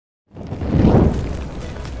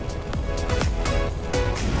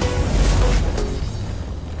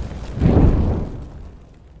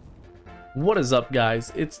What is up,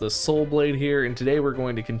 guys? It's the TheSoulBlade here, and today we're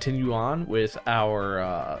going to continue on with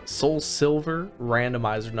our Soul Silver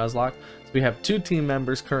Randomizer Nuzlocke. So we have two team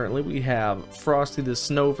members currently. We have Frosty the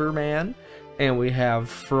Snover Man, and we have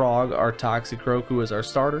Frog, our Toxicroak, who is our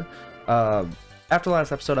starter. After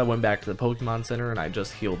last episode, I went back to the Pokemon Center and I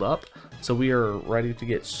just healed up. So we are ready to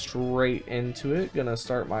get straight into it. Gonna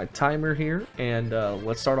start my timer here, and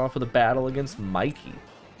let's start off with a battle against Mikey.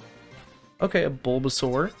 Okay, a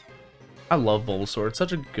Bulbasaur. I love Bulbasaur, it's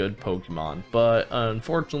such a good Pokemon, but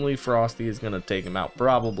unfortunately Frosty is going to take him out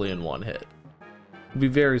probably in one hit. I'd be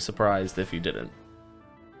very surprised if he didn't.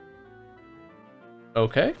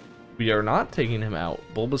 Okay, we are not taking him out.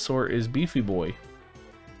 Bulbasaur is beefy boy.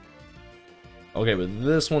 Okay, but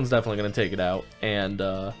this one's definitely going to take it out, and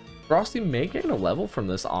Frosty may gain a level from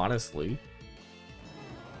this, honestly.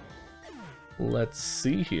 Let's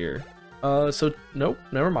see here. So, nope,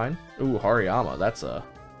 never mind. Ooh, Hariyama,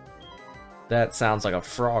 that sounds like a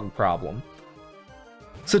frog problem.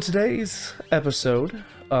 So today's episode,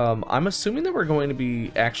 I'm assuming that we're going to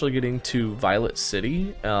be actually getting to Violet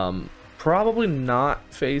City. Probably not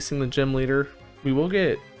facing the gym leader. We will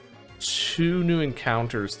get 2 new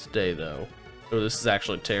encounters today, though. Oh, this is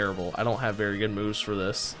actually terrible. I don't have very good moves for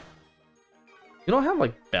this. You don't have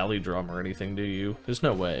like belly drum or anything, do you? There's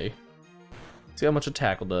no way. See how much a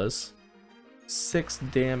tackle does. 6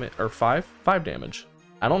 damage, or 5 damage.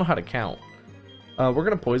 I don't know how to count. We're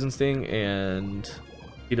gonna Poison Sting, and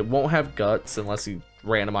it won't have guts unless he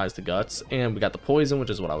randomized the guts, and we got the poison,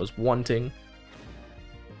 which is what I was wanting.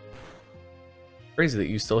 Crazy that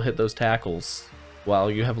you still hit those tackles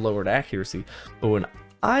while you have lowered accuracy, but when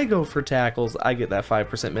I go for tackles, I get that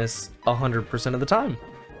 5% miss 100% of the time.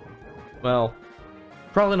 Well,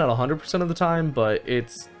 probably not 100% of the time, but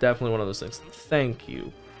it's definitely one of those things. Thank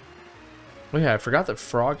you. Oh yeah, I forgot that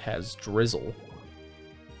Frog has Drizzle.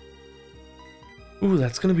 Ooh,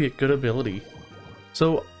 that's gonna be a good ability.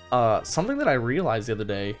 So, something that I realized the other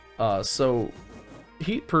day, so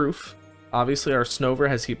heat proof, obviously our Snover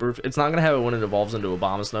has heat proof. It's not gonna have it when it evolves into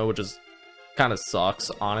Abomasnow, which is kind of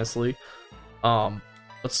sucks, honestly. But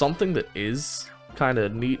something that is kind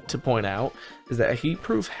of neat to point out is that heat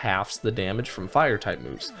proof halves the damage from fire type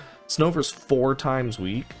moves. Snover's 4 times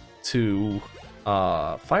weak to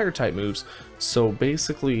fire type moves, so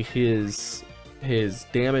basically his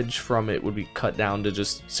damage from it would be cut down to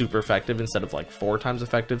just super effective instead of like 4 times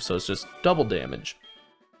effective, so it's just double damage.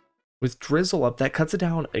 With Drizzle up, that cuts it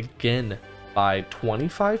down again by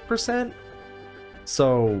 25%,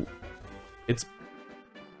 so it's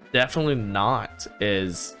definitely not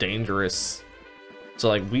as dangerous. So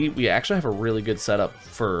like we actually have a really good setup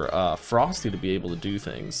for Frosty to be able to do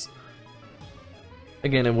things.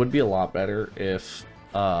 Again, it would be a lot better if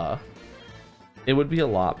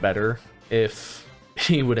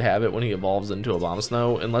he would have it when he evolves into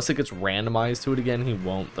Abomasnow. Unless it gets randomized to it again, he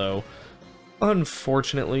won't though.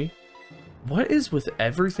 Unfortunately. What is with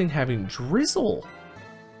everything having Drizzle?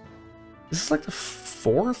 This is like the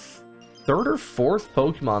 3rd or 4th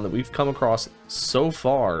Pokemon that we've come across so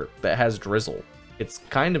far that has Drizzle. It's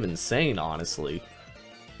kind of insane, honestly.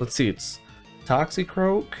 Let's see, it's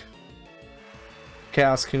Toxicroak,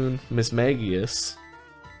 Cascoon, Mismagius.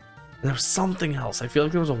 There was something else. I feel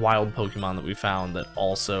like there was a wild Pokemon that we found that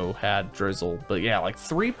also had Drizzle. But yeah, like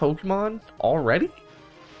 3 Pokemon already?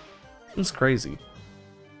 It's crazy.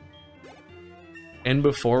 And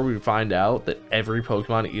before we find out that every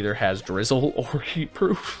Pokemon either has Drizzle or Heat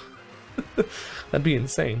Proof. That'd be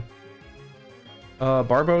insane.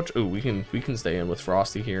 Barboach. Ooh, we can stay in with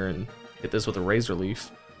Frosty here and hit this with a Razor Leaf.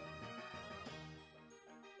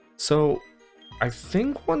 So I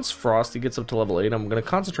think once Frosty gets up to level 8, I'm going to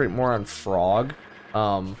concentrate more on Frog.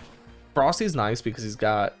 Frosty's nice because he's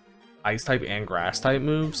got Ice type and Grass type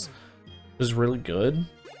moves, which is really good.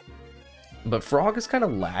 But Frog is kind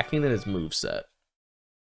of lacking in his moveset.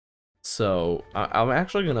 So I'm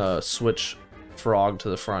actually going to switch Frog to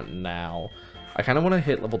the front now. I kind of want to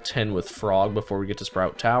hit level 10 with Frog before we get to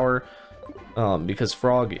Sprout Tower. Because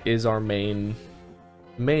Frog is our main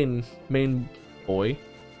boy.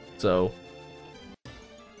 So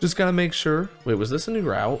just gotta make sure. Wait, was this a new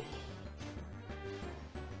route?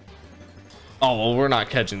 Oh, well, we're not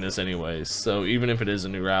catching this anyways. So even if it is a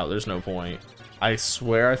new route, there's no point. I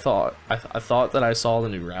swear I thought that I saw the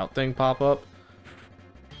new route thing pop up.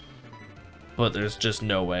 But there's just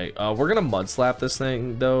no way. We're gonna Mud Slap this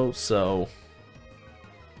thing though, so.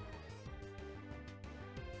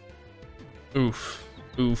 Oof.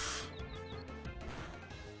 Oof.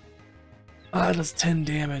 That's 10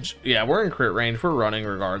 damage. Yeah, we're in crit range. We're running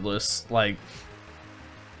regardless. Like,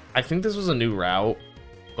 I think this was a new route,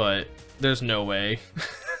 but there's no way.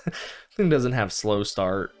 Thing doesn't have slow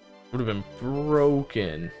start. Would have been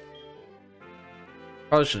broken.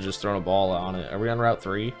 Probably should have just thrown a ball on it. Are we on Route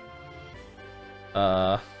 3?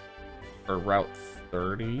 Or Route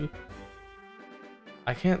 30?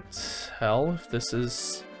 I can't tell if this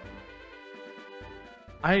is...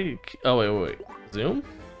 Oh, wait. Zoom?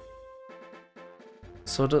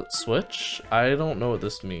 So to switch? I don't know what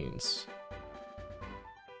this means.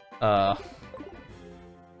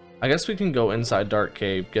 I guess we can go inside Dark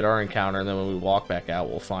Cave, get our encounter, and then when we walk back out,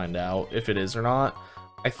 we'll find out if it is or not.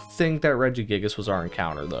 I think that Regigigas was our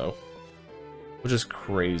encounter, though, which is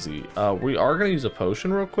crazy. We are going to use a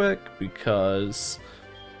potion real quick because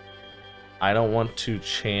I don't want to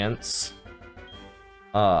chance...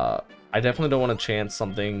 I definitely don't want to chance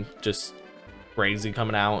something just crazy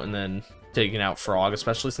coming out and then taking out Frog,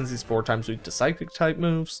 especially since he's 4 times weak to Psychic type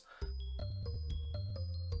moves.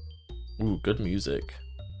 Ooh, good music.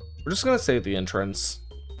 We're just gonna save the entrance.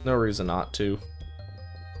 No reason not to.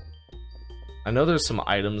 I know there's some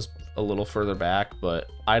items a little further back,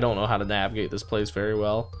 but I don't know how to navigate this place very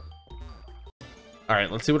well.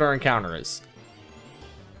 Alright, let's see what our encounter is.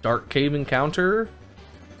 Dark Cave encounter.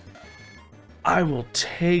 I will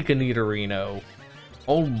take a Nidorino.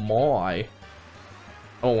 Oh my.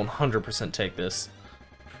 Oh, 100% take this.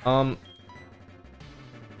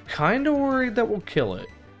 Kinda worried that we'll kill it.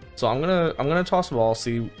 So I'm gonna toss a ball,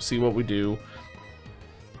 see what we do.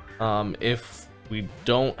 If we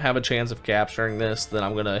don't have a chance of capturing this, then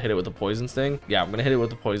I'm gonna hit it with a poison sting. Yeah, I'm gonna hit it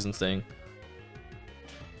with a poison sting.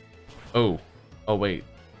 Oh wait.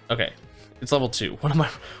 Okay, it's level 2. What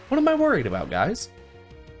am I worried about, guys?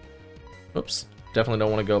 Oops. Definitely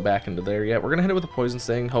don't want to go back into there yet. We're gonna hit it with a poison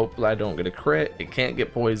sting. Hope I don't get a crit. It can't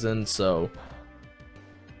get poisoned, so.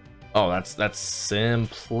 Oh, that's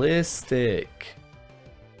simplistic.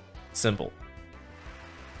 Simple.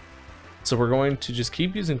 So we're going to just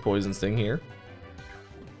keep using poison sting here.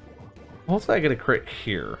 Hopefully I get a crit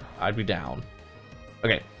here. I'd be down.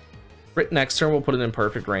 Okay. Crit next turn, we'll put it in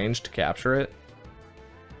perfect range to capture it.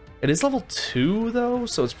 It is level 2 though,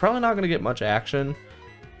 so it's probably not going to get much action.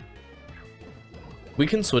 We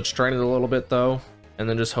can switch train it a little bit though, and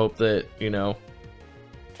then just hope that, you know,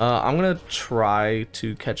 I'm going to try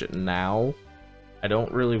to catch it now. I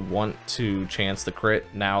don't really want to chance the crit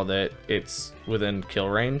now that it's within kill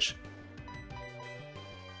range.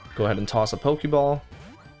 Go ahead and toss a Pokeball.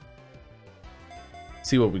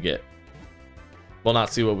 See what we get. Well,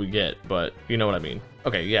 not see what we get, but you know what I mean.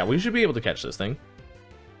 Okay, yeah, we should be able to catch this thing.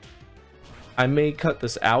 I may cut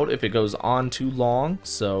this out if it goes on too long,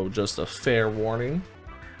 so just a fair warning.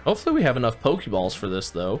 Hopefully we have enough Pokeballs for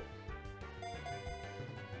this, though.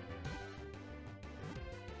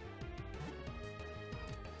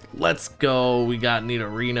 Let's go, we got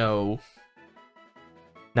Nidorino.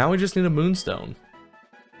 Now we just need a Moonstone.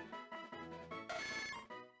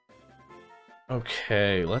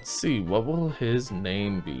 Okay, let's see, what will his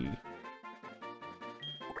name be?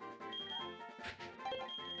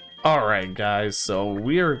 Alright guys, so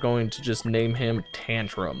we are going to just name him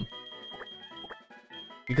Tantrum.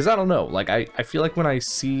 Because I don't know, like I feel like when I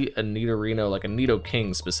see a Nidorino, like a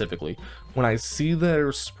Nidoking specifically, when I see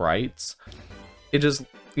their sprites, it just,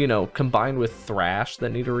 you know, combined with Thrash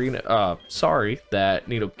that that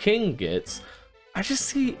Nidoking gets, I just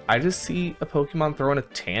see a Pokemon throwing a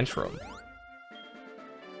tantrum.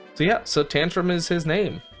 So yeah, so Tantrum is his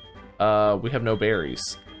name. We have no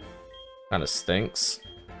berries. Kind of stinks.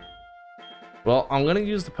 Well, I'm gonna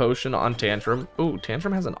use the potion on Tantrum. Ooh,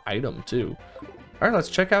 Tantrum has an item too. Alright, let's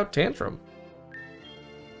check out Tantrum.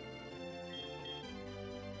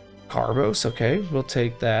 Carbos, okay, we'll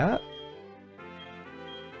take that.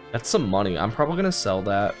 That's some money. I'm probably gonna sell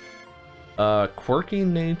that. Quirky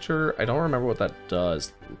nature, I don't remember what that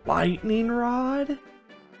does. Lightning rod?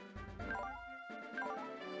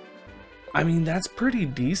 I mean, that's pretty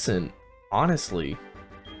decent, honestly.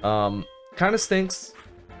 Kind of stinks.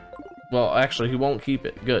 Well, actually, he won't keep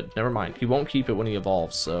it. Good, never mind. He won't keep it when he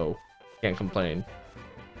evolves, so can't complain.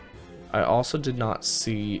 I also did not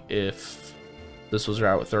see if this was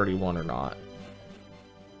Route 31 or not.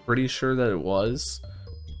 Pretty sure that it was.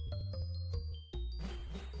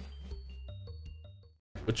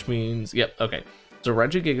 Which means, yep, okay. So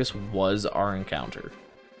Regigigas was our encounter.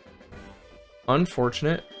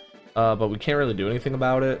 Unfortunate, but we can't really do anything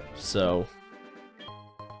about it, so...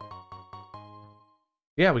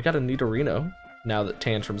 Yeah, we got a Nidorino now that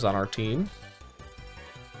Tantrum's on our team.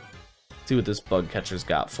 Let's see what this bug catcher's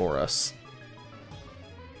got for us.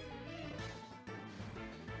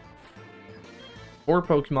 4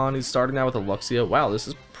 Pokemon. He's starting out with a Luxio. Wow, this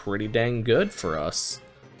is pretty dang good for us.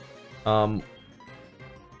 We're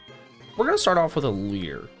gonna start off with a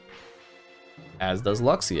Leer. as does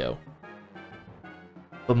Luxio.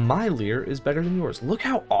 But my Leer is better than yours. Look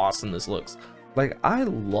how awesome this looks. Like, I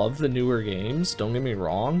love the newer games, don't get me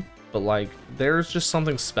wrong, but like, there's just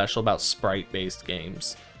something special about sprite-based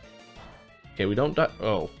games. Okay, we don't die.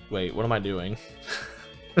 Oh, wait, what am I doing?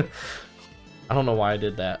 I don't know why I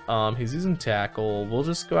did that. He's using Tackle. We'll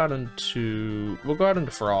just go out into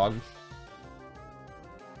Frog.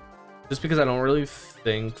 Just because I don't really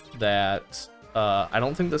think that I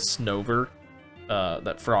don't think the Snover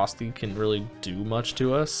that Frosty can really do much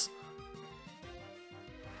to us.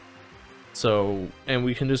 So, and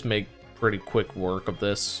we can just make pretty quick work of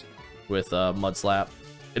this with Mud Slap.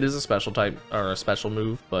 It is a special type or a special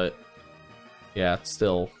move, but yeah, it's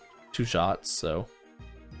still 2 shots, so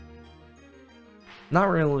not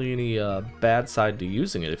really any bad side to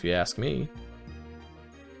using it if you ask me.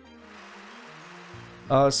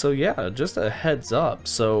 So yeah, just a heads up.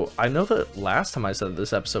 So I know that last time I said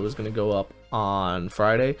this episode was going to go up on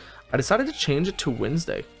Friday. I decided to change it to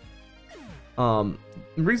Wednesday.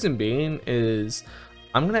 Reason being is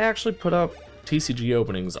I'm going to actually put up TCG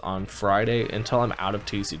openings on Friday until I'm out of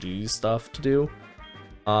TCG stuff to do.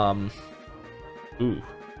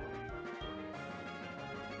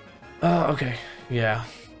 Okay, yeah.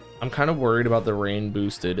 I'm kind of worried about the rain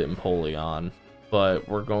boosted Empoleon, but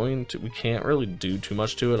we can't really do too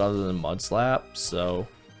much to it other than Mud Slap, so.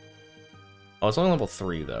 Oh, it's only level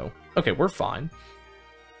 3 though. Okay, we're fine.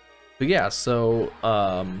 But yeah, so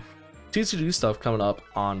TCG stuff coming up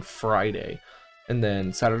on Friday, and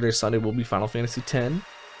then Saturday, Sunday will be Final Fantasy X.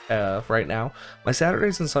 Right now, my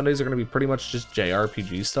Saturdays and Sundays are going to be pretty much just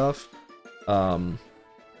JRPG stuff.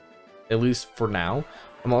 At least for now.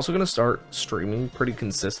 I'm also going to start streaming pretty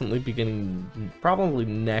consistently beginning probably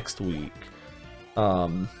next week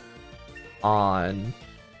on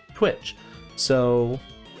Twitch. So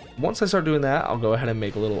once I start doing that, I'll go ahead and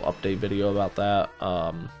make a little update video about that.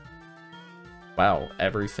 Wow,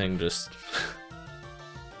 everything just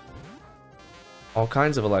all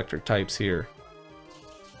kinds of electric types here.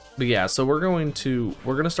 But yeah, so we're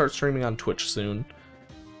gonna start streaming on Twitch soon,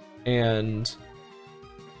 and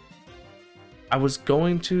I was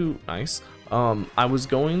going to I was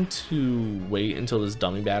going to wait until this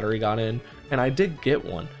dummy battery got in, and I did get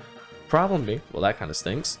one. Problem being, well, that kind of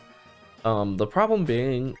stinks. The problem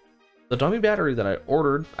being, the dummy battery that I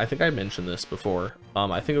ordered, I think I mentioned this before.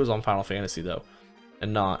 I think it was on Final Fantasy though,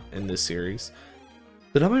 and not in this series.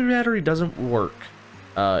 The dummy battery doesn't work.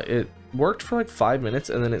 It worked for like 5 minutes,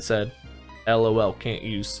 and then it said, "LOL, can't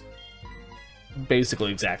use."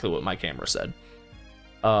 Basically, exactly what my camera said.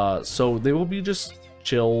 So they will be just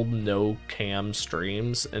chilled, no cam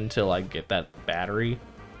streams until I get that battery.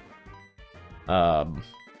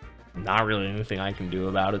 Not really anything I can do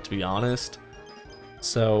about it, to be honest.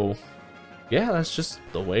 So yeah, that's just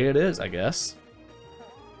the way it is, I guess.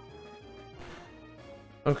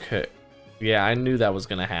 Okay, yeah, I knew that was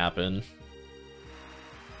gonna happen.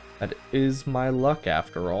 That is my luck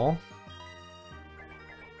after all.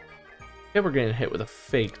 Yeah, we're getting hit with a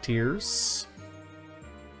fake tears.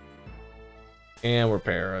 And we're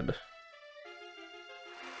parried.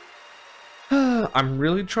 I'm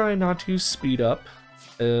really trying not to use speed up.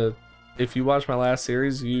 If you watched my last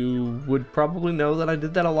series, you would probably know that I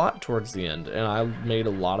did that a lot towards the end, and I made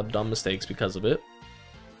a lot of dumb mistakes because of it.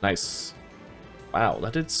 Nice. Wow,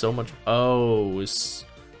 that did so much. Oh, is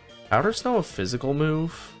Powder Snow a physical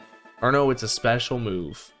move? Or no, it's a special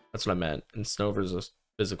move. That's what I meant. And Snover's a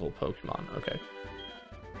physical Pokemon. Okay.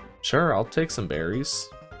 Sure, I'll take some berries.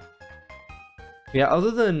 Yeah,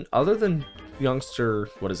 other than youngster,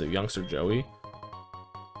 what is it, youngster Joey?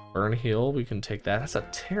 Burn Heal, we can take that. That's a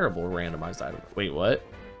terrible randomized item. Wait, what?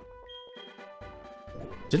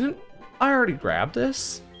 Didn't I already grab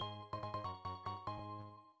this?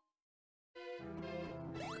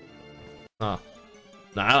 Huh.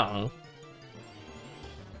 Nah, I don't know.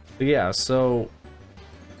 But yeah, so...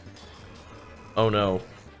 Oh no.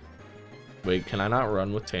 Wait, can I not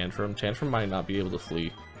run with Tantrum? Tantrum might not be able to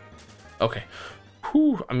flee. Okay.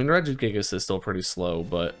 Whew. I mean, Regigigas is still pretty slow,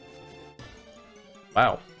 but...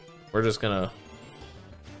 Wow. We're just gonna...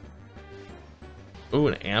 Ooh,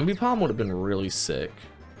 an Ambipom would have been really sick.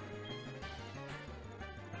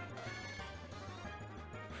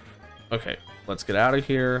 Okay, let's get out of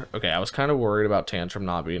here. Okay, I was kind of worried about Tantrum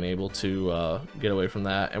not being able to get away from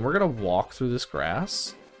that. And we're gonna walk through this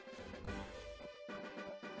grass.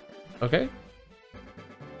 Okay.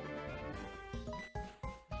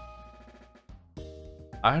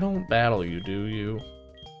 I don't battle you, do you?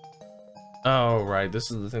 Oh, right. This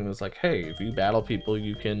is the thing that's like, hey, if you battle people,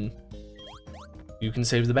 you can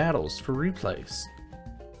save the battles for replays.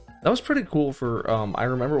 That was pretty cool for, I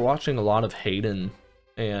remember watching a lot of Hayden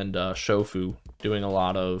and Shofu doing a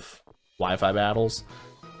lot of Wi-Fi battles.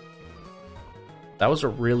 That was a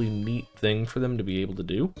really neat thing for them to be able to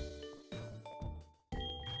do.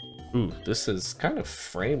 Ooh, this is kind of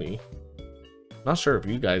framey. Not sure if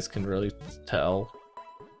you guys can really tell,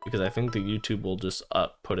 because I think the YouTube will just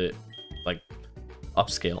put it like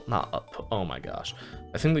upscale, not up. Oh my gosh.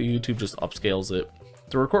 I think the YouTube just upscales it.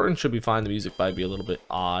 The recording should be fine. The music might be a little bit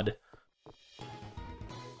odd.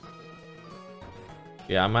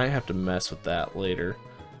 Yeah, I might have to mess with that later.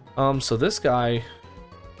 So this guy...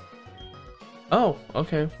 Oh,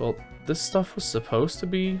 okay. Well, this stuff was supposed to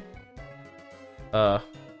be...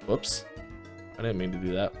 Whoops. I didn't mean to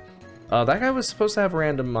do that. That guy was supposed to have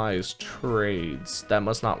randomized trades. That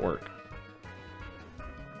must not work.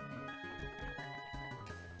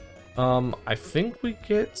 I think we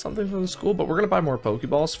get something from the school, but we're gonna buy more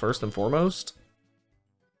Pokeballs first and foremost.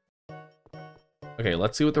 Okay,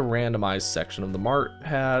 let's see what the randomized section of the mart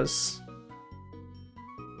has.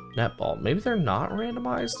 Netball. Maybe they're not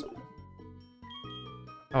randomized?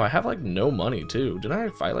 Oh, I have like no money too. Didn't I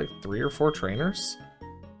fight like 3 or 4 trainers?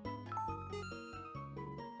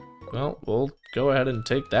 Well, we'll go ahead and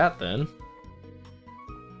take that then.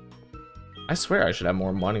 I swear I should have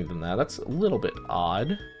more money than that. That's a little bit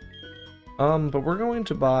odd. But we're going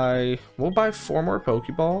to buy... We'll buy 4 more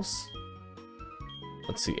Pokeballs.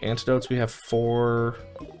 Let's see, antidotes, we have 4.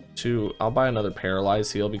 2. I'll buy another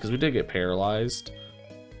paralyzed heal because we did get paralyzed.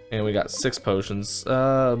 And we got 6 potions.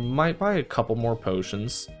 Might buy a couple more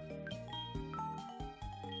potions.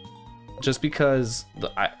 Just because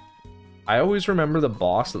I always remember the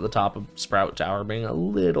boss at the top of Sprout Tower being a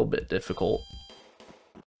little bit difficult.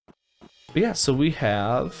 But yeah, so we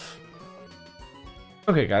have...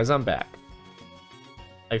 Okay guys, I'm back.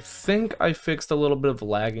 I think I fixed a little bit of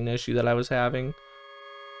lagging issue that I was having.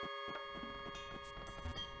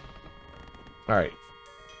 Alright.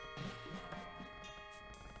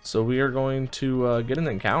 So we are going to get an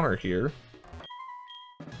encounter here.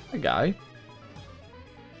 Hi guy.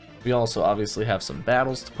 We also obviously have some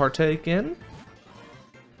battles to partake in.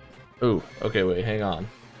 Oh, okay, wait, hang on.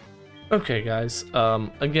 Okay guys,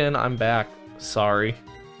 again, I'm back. Sorry.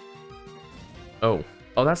 Oh,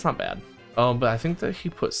 that's not bad. But I think that he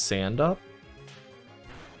put sand up.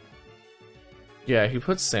 Yeah, he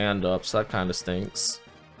put sand up, so that kind of stinks.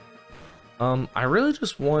 I really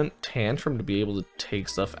just want Tantrum to be able to take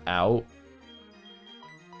stuff out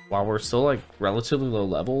while we're still like relatively low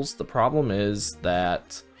levels. The problem is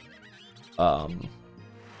that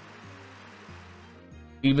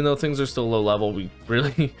even though things are still low level, we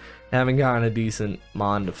really haven't gotten a decent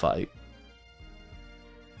Mon to fight.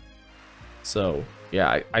 So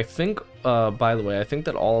yeah, I think by the way, I think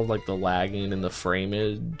that all of like the lagging and the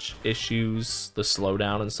frameage issues, the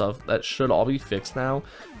slowdown and stuff, that should all be fixed now.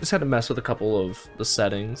 Just had to mess with a couple of the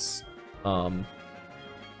settings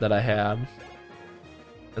that I had,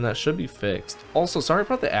 and that should be fixed. Also, sorry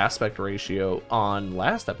about the aspect ratio on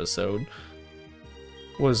last episode.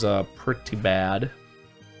 Was pretty bad.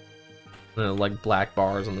 Like black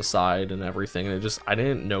bars on the side and everything, and I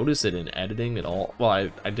didn't notice it in editing at all. Well,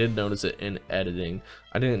 I did notice it in editing.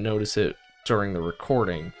 I didn't notice it during the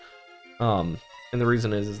recording. And the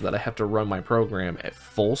reason is that I have to run my program at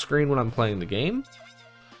full screen when I'm playing the game,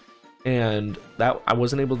 and that I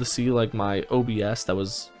wasn't able to see like my OBS that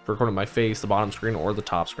was recording my face, the bottom screen or the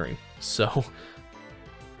top screen. So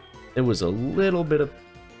it was a little bit of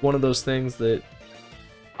one of those things that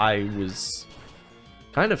I was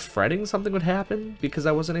kind of fretting something would happen because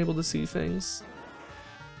I wasn't able to see things.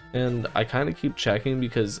 And I kind of keep checking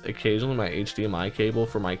because occasionally my HDMI cable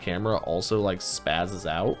for my camera also like spazzes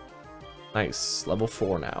out. Nice, level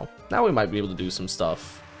 4 now. Now we might be able to do some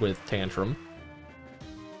stuff with Tantrum.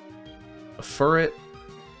 A Furret.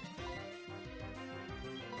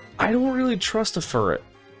 I don't really trust a Furret.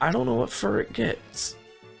 I don't know what Furret gets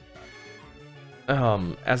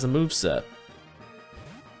as a moveset.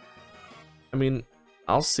 I mean,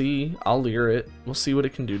 I'll see. I'll leer it. We'll see what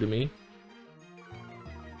it can do to me.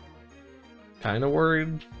 Kind of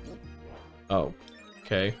worried. Oh,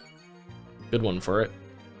 okay. Good one for it.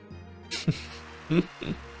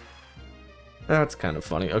 That's kind of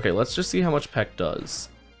funny. Okay, let's just see how much Peck does.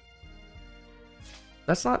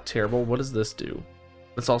 That's not terrible. What does this do?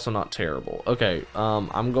 It's also not terrible. Okay,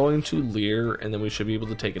 I'm going to leer, and then we should be able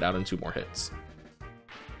to take it out in 2 more hits.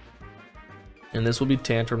 And this will be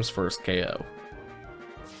Tantrum's first KO.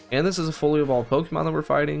 And this is a fully evolved Pokemon that we're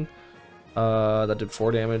fighting. That did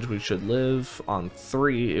 4 damage. We should live on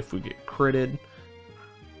 3 if we get critted.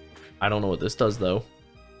 I don't know what this does though.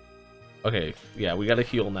 Okay, yeah, we gotta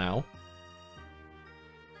heal now.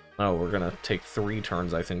 Oh, we're gonna take 3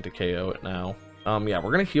 turns, I think, to KO it now. Yeah,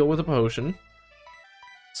 we're gonna heal with a potion.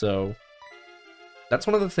 So that's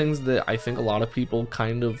one of the things that I think a lot of people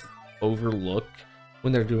kind of overlook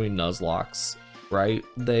when they're doing Nuzlocks, right?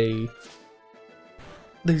 They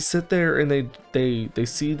sit there and they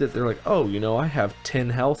see that they're like, oh, you know, I have 10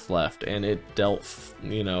 health left, and it dealt,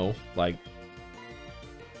 you know, like,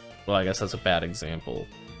 well, I guess that's a bad example.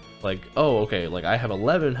 Like, oh, okay, like I have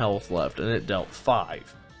 11 health left, and it dealt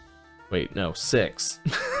 5. Wait, no, 6.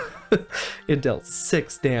 It dealt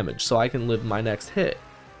 6 damage, so I can live my next hit.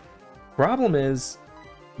 Problem is,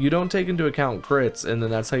 you don't take into account crits, and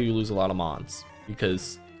then that's how you lose a lot of mons,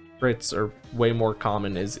 because crits are way more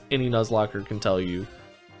common, as any Nuzlocker can tell you.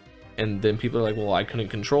 And then people are like, well, I couldn't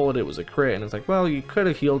control it, it was a crit. And it's like, well, you could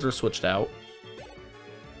have healed or switched out.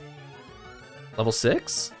 Level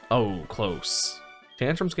 6? Oh, close.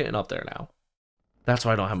 Tantrum's getting up there now. That's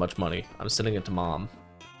why I don't have much money. I'm sending it to mom.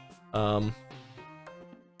 We're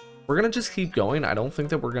gonna just keep going. I don't think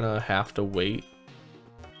that we're gonna have to wait.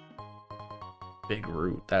 Big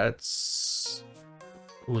root. That's...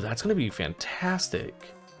 Ooh, that's gonna be fantastic.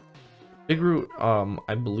 Big root,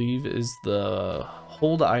 I believe, is the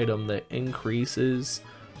hold item that increases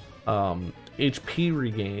HP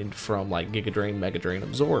regained from like Giga Drain, Mega Drain,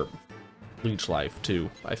 Absorb. Leech Life too,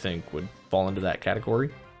 I think, would fall into that category.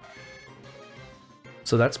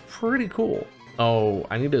 So that's pretty cool. Oh,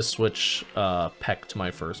 I need to switch Peck to my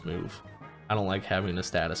first move. I don't like having a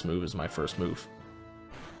status move as my first move.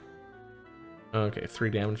 Okay, 3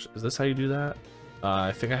 damage. Is this how you do that?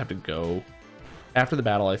 I think I have to go. After the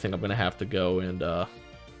battle, I think I'm going to have to go and...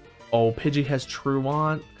 Oh, Pidgey has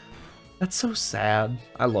Truant. That's so sad.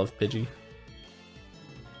 I love Pidgey.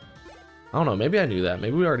 I don't know, maybe I knew that.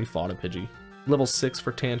 Maybe we already fought a Pidgey. Level 6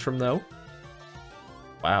 for Tantrum, though.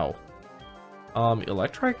 Wow.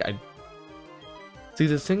 Electrike, I... See,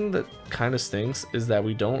 the thing that kind of stinks is that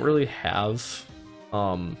we don't really have...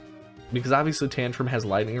 Because obviously Tantrum has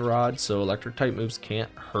Lightning Rod, so Electric-type moves can't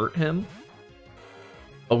hurt him.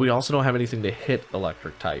 But we also don't have anything to hit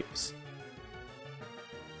Electric types.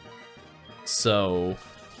 So...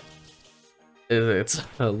 it's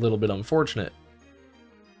a little bit unfortunate.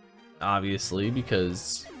 Obviously,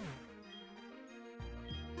 because...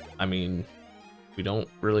 I mean, we don't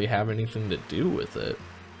really have anything to do with it.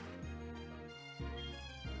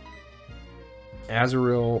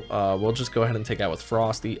 Azurill, we'll just go ahead and take out with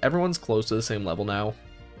Frosty. Everyone's close to the same level now.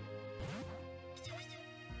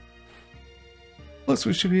 Plus,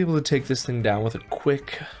 we should be able to take this thing down with a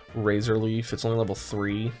quick Razor Leaf. It's only level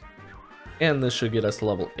 3. And this should get us to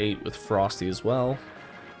level 8 with Frosty as well.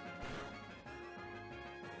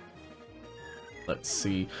 Let's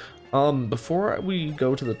see. Before we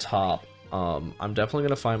go to the top, I'm definitely going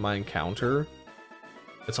to find my encounter.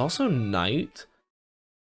 It's also night.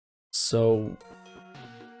 So...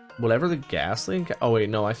 whatever the Ghastly... Oh wait,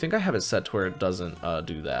 no, I think I have it set to where it doesn't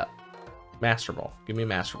do that. Master Ball. Give me a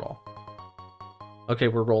Master Ball. Okay,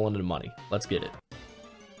 we're rolling into money. Let's get it.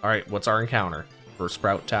 Alright, what's our encounter? For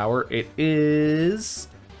Sprout Tower, it is...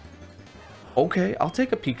 Okay, I'll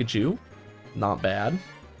take a Pikachu. Not bad.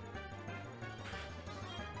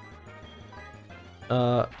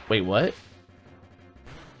 Wait, what?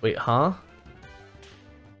 Wait, huh?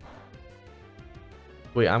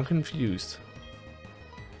 Wait, I'm confused.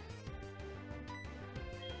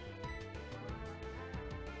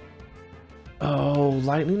 Oh,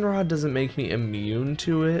 Lightning Rod doesn't make me immune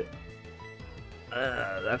to it.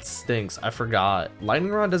 That stinks. I forgot.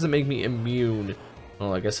 Lightning Rod doesn't make me immune.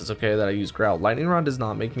 Well, I guess it's okay that I use Growl. Lightning Rod does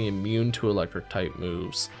not make me immune to electric type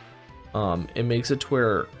moves. It makes it to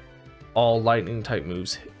where all lightning type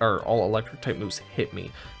moves, or all electric type moves hit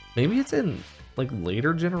me. Maybe it's in like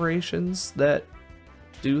later generations that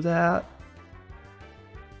do that.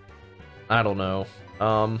 I don't know.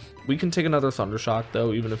 We can take another Thundershock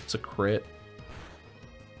though, even if it's a crit.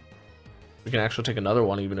 We can actually take another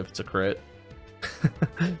one even if it's a crit.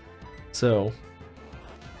 So,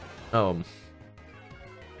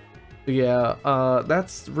 yeah,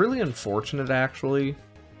 that's really unfortunate actually.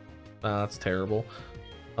 That's terrible.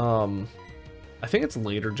 I think it's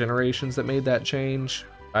later generations that made that change.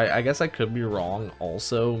 I guess I could be wrong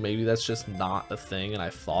also. Maybe that's just not a thing and I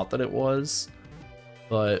thought that it was.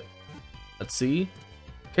 But, let's see.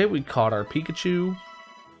 Okay, we caught our Pikachu.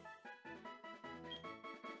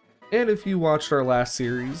 And if you watched our last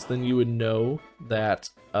series, then you would know that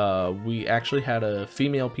we actually had a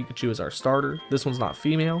female Pikachu as our starter. This one's not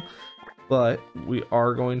female, but we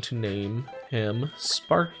are going to name him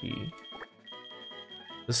Sparky.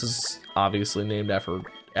 This is obviously named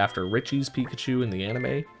after Richie's Pikachu in the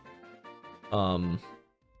anime.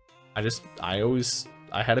 I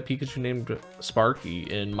I had a Pikachu named Sparky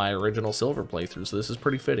in my original Silver playthrough, so this is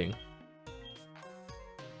pretty fitting.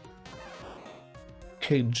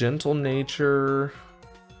 Okay, gentle nature,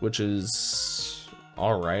 which is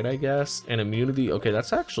alright, I guess. And immunity, okay,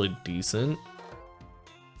 that's actually decent.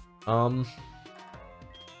 We're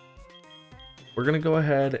gonna go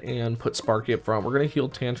ahead and put Sparky up front. We're gonna heal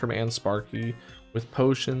Tantrum and Sparky with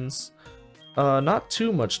potions. Not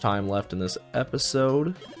too much time left in this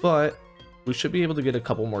episode, but we should be able to get a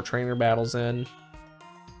couple more trainer battles in.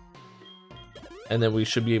 And then we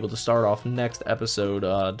should be able to start off next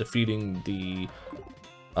episode defeating the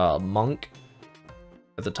monk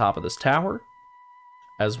at the top of this tower,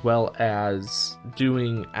 as well as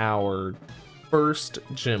doing our first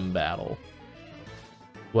gym battle.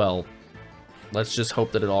 Well, let's just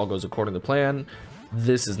hope that it all goes according to plan.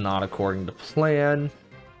 This is not according to plan.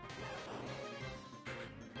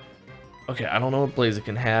 Okay, I don't know what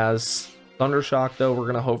Blaziken has. Thundershock, though, we're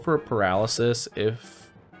gonna hope for a paralysis if...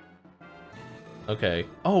 Okay.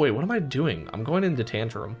 Oh, wait, what am I doing? I'm going into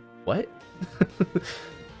Tantrum. What?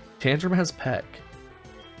 Tantrum has Peck.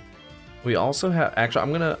 We also have...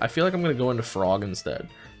 Actually, I feel like I'm gonna go into Frog instead.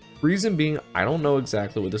 Reason being, I don't know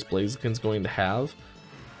exactly what this Blaziken's going to have,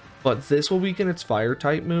 but this will weaken its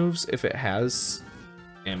fire-type moves if it has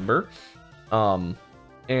Ember. And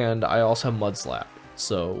I also have Mud Slap,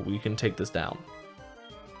 so we can take this down.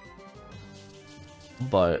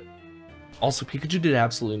 But also, Pikachu did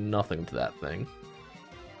absolutely nothing to that thing.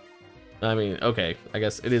 I mean, okay, I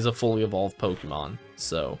guess it is a fully evolved Pokemon,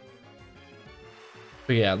 so...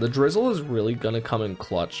 But yeah, the Drizzle is really gonna come in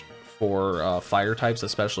clutch for fire types,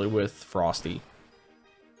 especially with Frosty.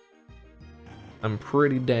 I'm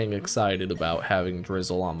pretty dang excited about having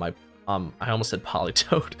Drizzle on my... I almost said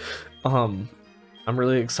Politoed. I'm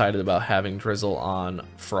really excited about having Drizzle on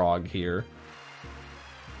Frog here.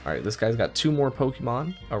 Alright, this guy's got 2 more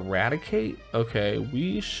Pokemon. Eradicate? Okay,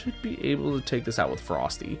 we should be able to take this out with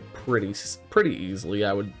Frosty pretty easily,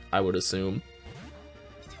 I would assume.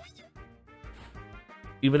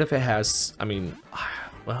 Even if it has, I mean,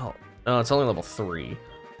 well, no, it's only level 3.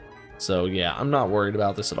 So yeah, I'm not worried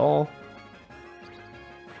about this at all.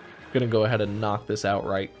 Gonna go ahead and knock this out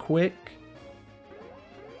right quick.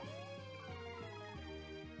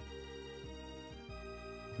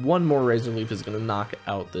 One more Razor Leaf is going to knock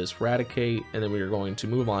out this Raticate, and then we are going to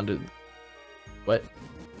move on to... What?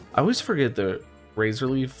 I always forget that Razor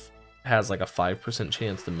Leaf has like a 5%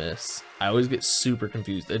 chance to miss. I always get super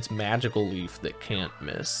confused. It's Magical Leaf that can't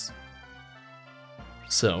miss.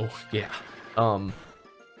 So, yeah.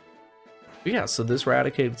 Yeah, so this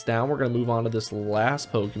Raticate's down. We're going to move on to this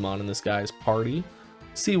last Pokemon in this guy's party.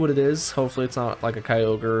 See what it is. Hopefully it's not like a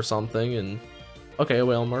Kyogre or something. And okay, a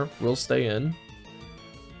Wailmer will stay in.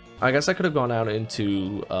 I guess I could have gone out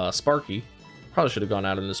into Sparky. Probably should have gone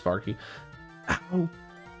out into Sparky. Ow.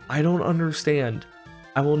 I don't understand.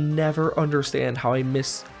 I will never understand how I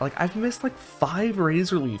miss... Like, I've missed like 5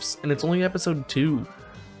 Razor Leafs, and it's only episode 2.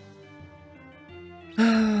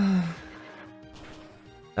 I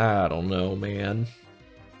don't know, man.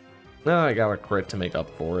 No, I got a crit to make up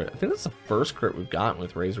for it. I think that's the first crit we've gotten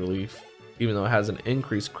with Razor Leaf, even though it has an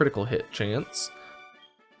increased critical hit chance.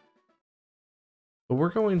 But we're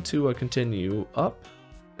going to continue up,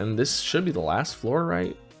 and this should be the last floor,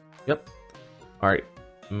 right? Yep. Alright,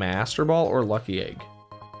 Master Ball or Lucky Egg?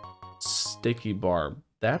 Sticky Barb.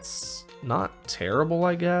 That's not terrible,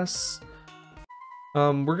 I guess.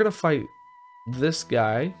 We're gonna fight this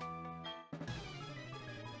guy,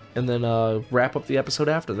 and then wrap up the episode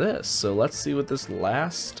after this. So let's see what this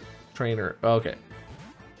last trainer... Okay.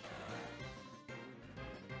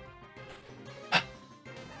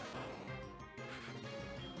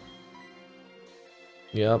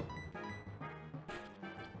 Yep.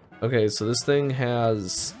 Okay, so this thing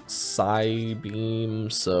has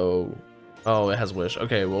Psybeam, so... Oh, it has Wish.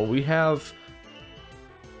 Okay, well, we have...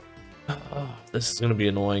 Oh, this is gonna be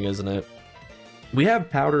annoying, isn't it? We have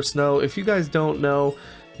Powder Snow. If you guys don't know,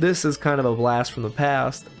 this is kind of a blast from the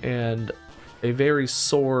past, and a very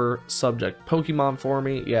sore subject Pokemon for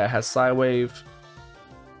me. Yeah, it has Psywave.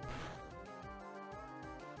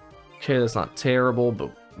 Okay, that's not terrible,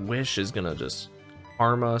 but Wish is gonna just...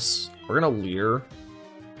 harm us. We're gonna leer.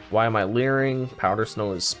 Why am I leering? Powder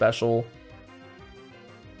Snow is special,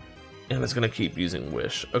 and it's gonna keep using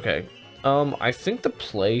Wish. Okay, I think the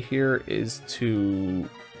play here is to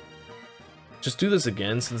just do this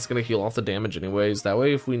again, since it's gonna heal off the damage anyways. That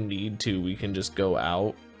way, if we need to, we can just go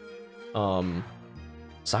out.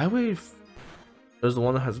 Psywave is the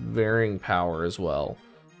one that has varying power as well,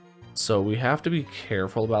 so we have to be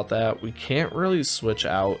careful about that. We can't really switch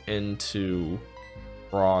out into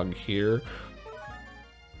Frog here.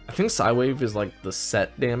 I think Psywave is like the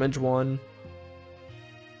set damage one.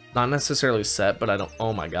 Not necessarily set, but I don't.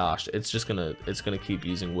 Oh my gosh, it's gonna keep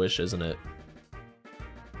using Wish, isn't it?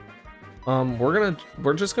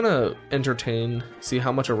 We're just gonna entertain, see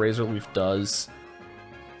how much a Razor Leaf does,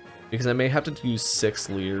 because I may have to use 6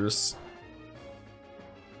 Leers.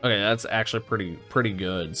 Okay, that's actually pretty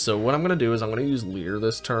good. So what I'm gonna do is I'm gonna use Leer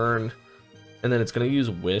this turn, and then it's gonna use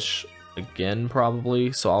Wish again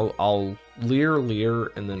probably. So I'll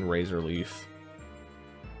Leer, and then Razor Leaf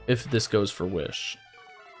if this goes for Wish.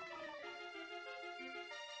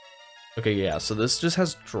 Okay, yeah. So this just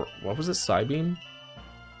has what was it? Psybeam,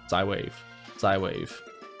 Psywave.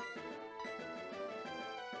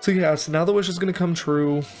 So yeah. So now the Wish is gonna come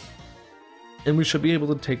true, and we should be able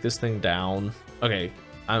to take this thing down. Okay.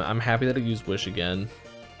 I'm happy that I used Wish again.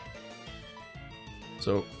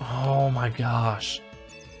 So, oh my gosh.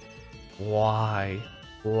 Why?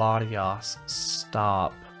 Latias,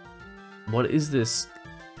 stop. What is this?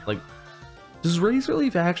 Like, does Razor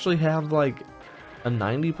Leaf actually have like a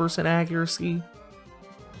 90% accuracy?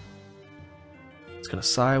 It's gonna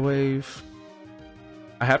Psywave.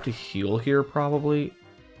 I have to heal here probably.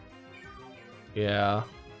 Yeah.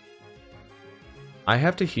 I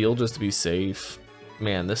have to heal just to be safe.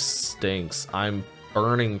 Man, this stinks. I'm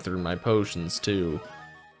burning through my potions too.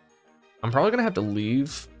 I'm probably gonna have to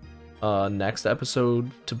leave next episode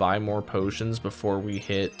to buy more potions before we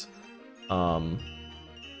hit the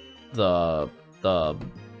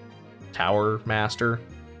Tower Master.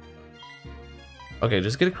 Okay,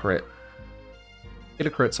 just get a crit. Get a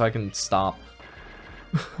crit so I can stop.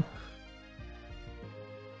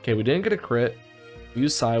 Okay, we didn't get a crit.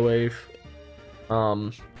 Use Psywave.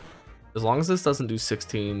 As long as this doesn't do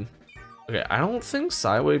 16. Okay, I don't think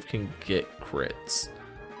Psywave can get crits.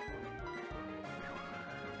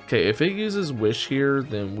 Okay, if it uses Wish here,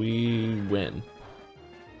 then we win.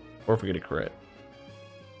 Or if we get a crit.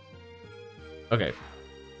 Okay.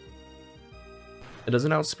 It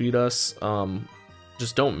doesn't outspeed us.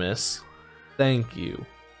 Just don't miss. Thank you.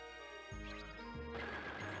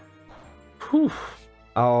 Whew.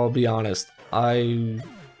 I'll be honest. I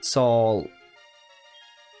saw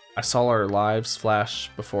our lives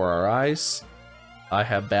flash before our eyes. I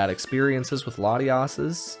have bad experiences with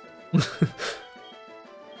Latiases.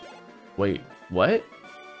 Wait, what?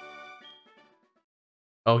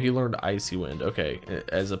 Oh, he learned Icy Wind. Okay,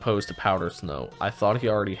 as opposed to Powder Snow. I thought he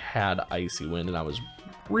already had Icy Wind, and I was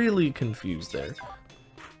really confused there.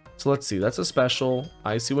 So let's see. That's a special.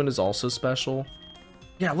 Icy Wind is also special.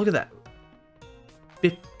 Yeah, look at that.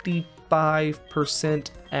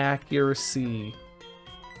 55% accuracy.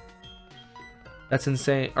 That's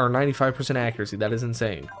insane. Or 95% accuracy. That is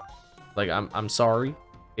insane. Like, I'm sorry.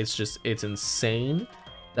 It's insane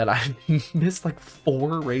that I missed like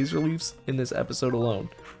 4 Razor Leafs in this episode alone.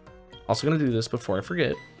 Also gonna do this before I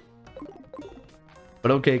forget.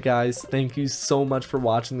 But okay, guys, thank you so much for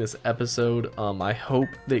watching this episode. I hope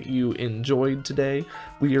that you enjoyed today.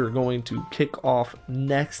 We are going to kick off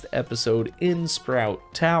next episode in Sprout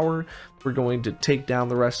Tower. We're going to take down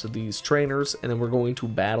the rest of these trainers, and then we're going to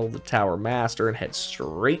battle the Tower Master and head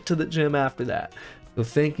straight to the gym after that. So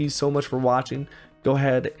thank you so much for watching. Go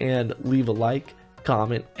ahead and leave a like,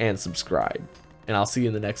 comment, and subscribe. And I'll see you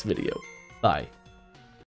in the next video. Bye.